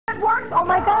worked? Oh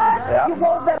my God! Yeah. You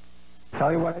rolled that.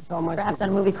 Tell you what I told my On a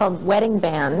movie called Wedding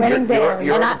Band. Wedding Band.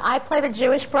 And I play the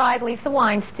Jewish bride, Lisa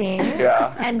Weinstein.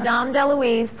 Yeah. And Dom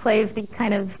DeLuise plays the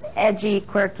kind of edgy,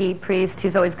 quirky priest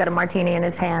who's always got a martini in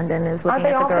his hand and is looking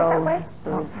at the girls'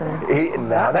 boobs.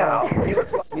 Now, he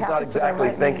looks like he's not exactly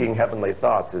thinking heavenly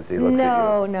thoughts as he looks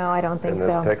at you. No, I don't think in so.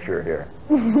 this picture here.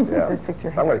 Yeah. This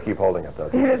picture here. I'm going to keep holding it, though.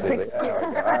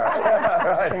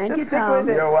 Thank you, Tom.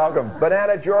 You're welcome.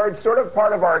 Banana George, sort of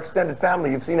part of our extended family.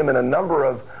 You've seen him in a number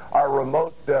of our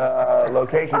remote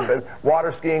locations, but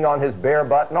water skiing on his bare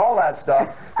butt and all that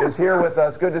stuff is here with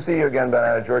us. Good to see you again,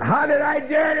 Banana George. How did I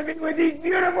dare to be with these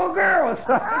beautiful girls?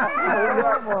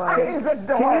 Can you just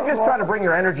try to bring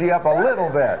your energy up a little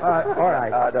bit? All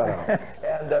right. I don't know.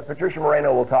 And Patricia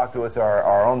Moreno will talk to us,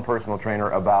 our own personal trainer,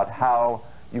 about how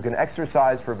you can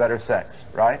exercise for better sex,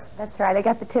 right? That's right. I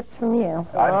got the tips from you.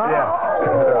 Yeah.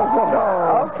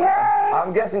 Okay.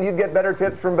 I'm guessing you'd get better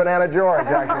tips from Banana George,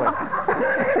 actually.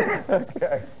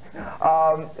 Okay.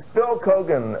 Phil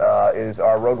Kogan is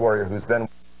our road warrior who's been...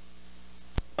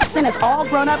 And it's all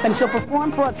grown up, and she'll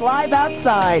perform for us live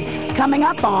outside. Coming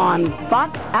up on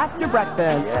Fox After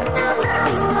Breakfast.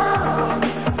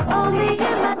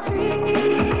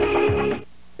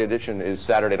 The edition is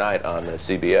Saturday night on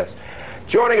CBS.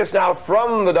 Joining us now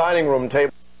from the dining room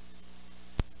table.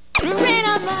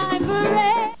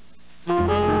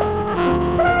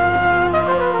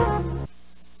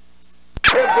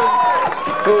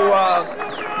 Who,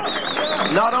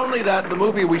 not only that, the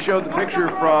movie we showed the picture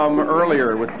from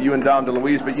earlier with you and Dom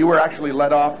DeLuise, but you were actually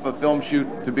let off a film shoot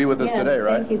to be with us today,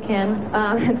 right? Thank you, Ken.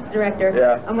 As director.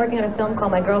 Yeah. I'm working on a film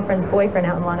called My Girlfriend's Boyfriend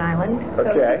out in Long Island. So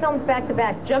Okay. 2 films back to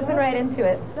back, jumping right into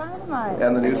it.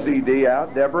 And the new CD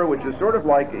out, Deborah, which is sort of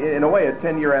like, in a way, a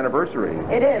 10-year anniversary.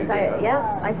 It is.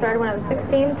 I started when I was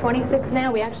 16, 26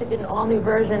 now. We actually did an all-new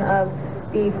version of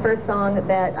the first song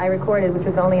that I recorded, which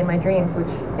was Only in My Dreams, which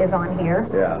is on here,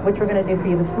 which we're going to do for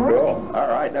you this morning. Cool. All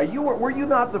right. Now, were you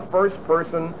not the first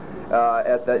person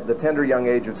at the tender young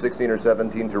age of 16 or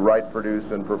 17 to write,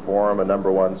 produce, and perform a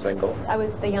 #1 single? I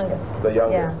was the youngest. The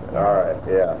youngest. Yeah. All right.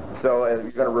 Yeah. So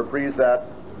you're going to reprise that,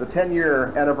 the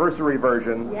 10-year anniversary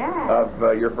version of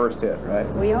your first hit, right?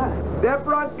 We are.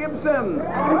 Debbie Gibson.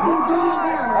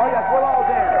 Oh, yes. We'll all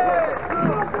dance.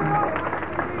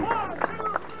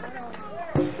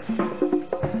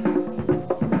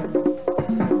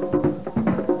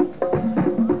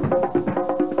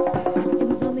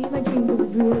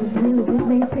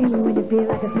 When you feel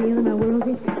like I feel in my world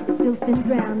is still spins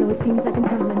round, though it seems like I'm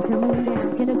tumbling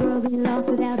down. Can a girl be lost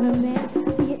without her man?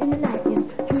 See it in the night, yeah,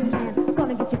 true man.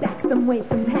 Gonna get you back some way,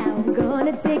 somehow. I'm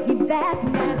gonna take you back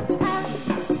now.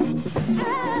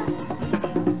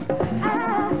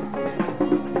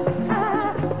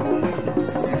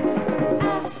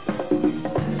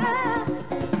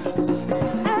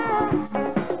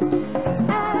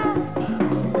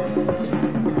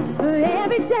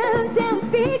 Every downtown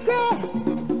secret,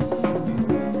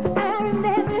 I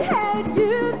remember how it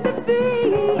used to be,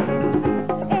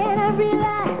 and I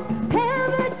realized how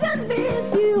much I miss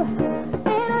you, and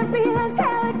I realized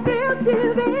how it feels to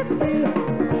be free.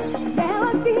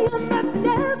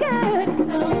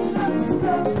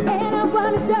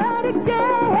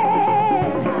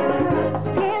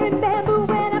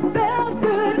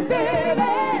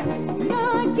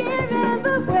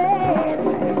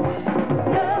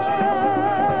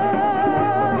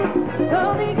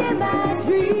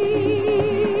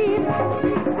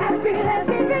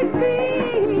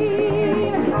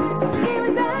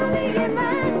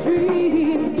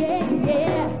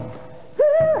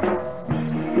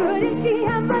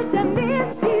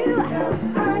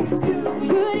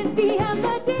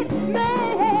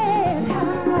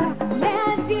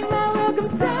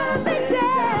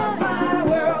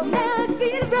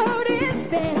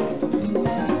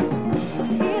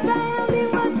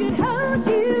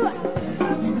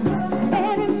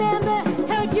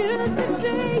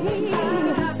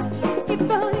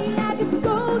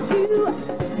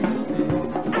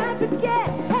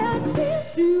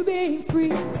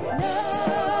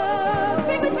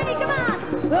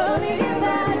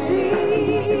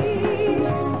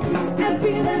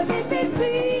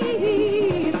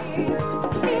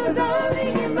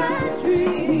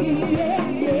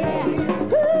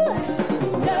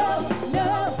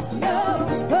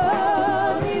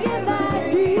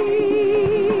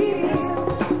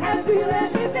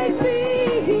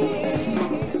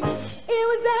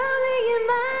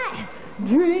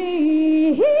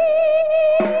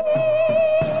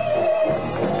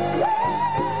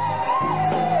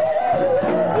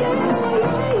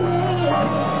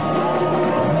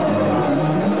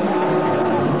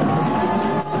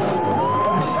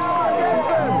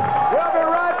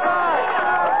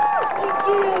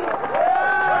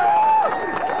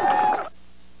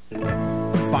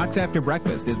 Fox After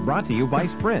Breakfast is brought to you by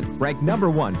Sprint, ranked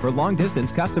 #1 for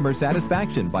long-distance customer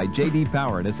satisfaction by J.D.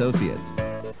 Power and Associates.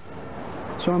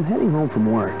 So I'm heading home from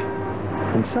work,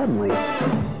 and suddenly,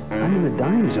 I'm in the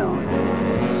dime zone.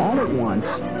 All at once,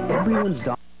 everyone's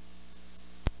dying.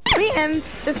 And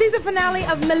the season finale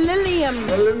of Millennium.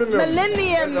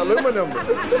 Millennium. Aluminum.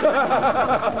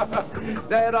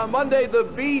 Then on Monday, the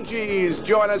Bee Gees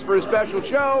join us for a special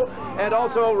show. And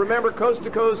also, remember, Coast to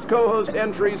Coast co-host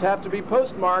entries have to be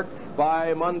postmarked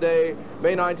by Monday,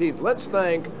 May 19th. Let's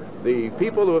thank the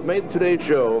people who have made today's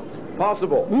show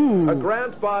possible. A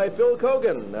grant by Phil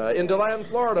Kogan in DeLand,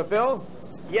 Florida. Phil?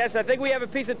 Yes, I think we have a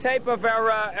piece of tape of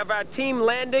our team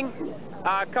landing.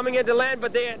 Coming into land,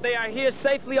 but they are here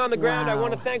safely on the ground. Wow. I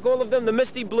want to thank all of them, the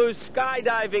Misty Blues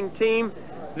skydiving team.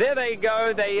 There they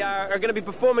go. They are going to be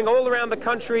performing all around the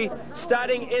country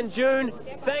starting in June.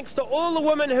 Thanks to all the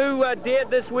women who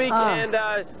dared this week and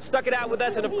stuck it out with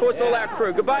us, and of course all our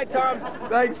crew. Goodbye, Tom.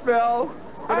 Thanks, Phil.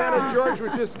 Banana George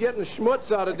was just getting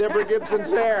schmutz out of Debbie Gibson's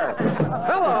hair.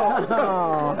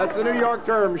 Hello. That's the New York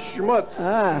term, schmutz.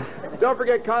 Don't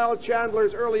forget, Kyle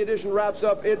Chandler's Early Edition wraps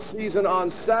up its season on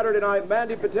Saturday night.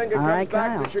 Mandy Patinkin comes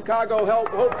back to Chicago.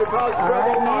 Hope to cause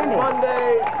trouble on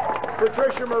Monday.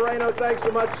 Patricia Moreno, thanks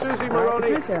so much. Susie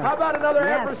Maroney. How about another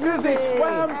hand for Susie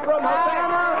Swams from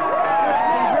Havana?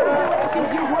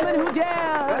 Woman who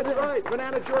dares. That's right.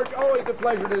 Banana George, always a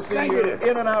pleasure to see you.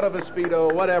 In and out of a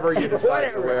Speedo, whatever you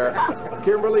decide to wear.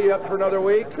 Kimberly, you up for another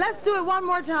week? Let's do it one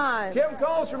more time. Kim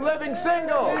Coles from Living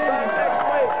Single. Back next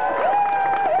week.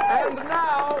 And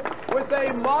now, with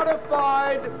a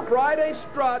modified Friday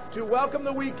strut to welcome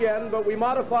the weekend, but we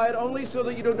modify it only so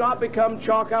that you do not become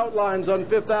chalk outlines on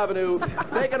Fifth Avenue.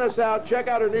 Taking us out, check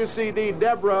out her new CD,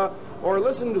 Deborah, or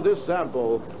listen to this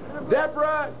sample.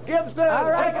 Deborah Gibson.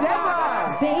 All right,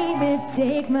 Deborah. Baby,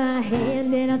 take my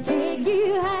hand and I'll take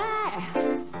you high.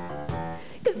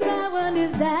 'Cause my one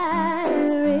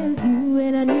desire is you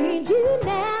and I need you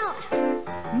now.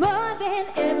 More than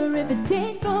ever, if it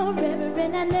takes forever,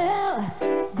 and I know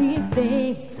these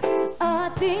things are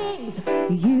things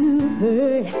you've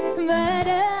heard, but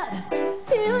up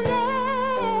till now,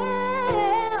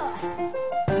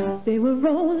 they were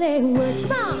rolling with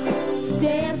mom,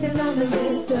 dancing on the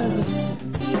rhythm,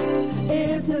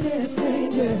 intimate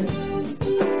strangers,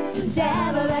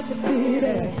 shadow like the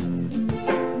theater.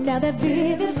 Now they're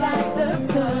vivid like the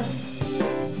sun,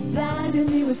 blinding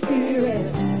me with spirit.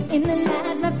 In the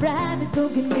night, my pride is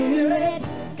soaking near it,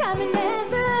 coming as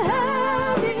the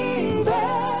hummingbird.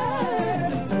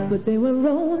 But they were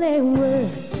rolling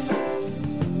words.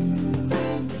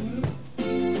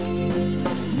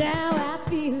 Now I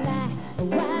feel like a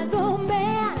wise old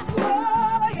man.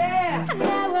 Oh yeah! I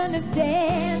now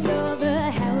understand all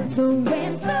the hows, the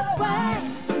whens, the whys.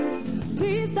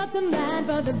 Please thoughts of mine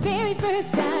for the very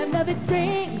first time. Love it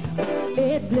springs,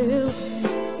 it blooms,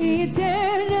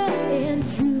 eternal and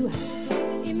true.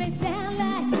 It may sound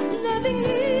like nothing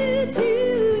new to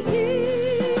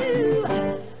you.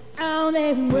 All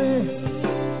they were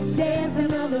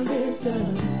dancing on the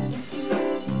rhythm,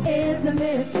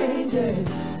 intimate strangers,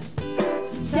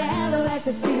 shallow like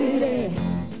the city.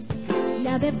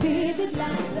 Now they're busy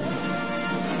like the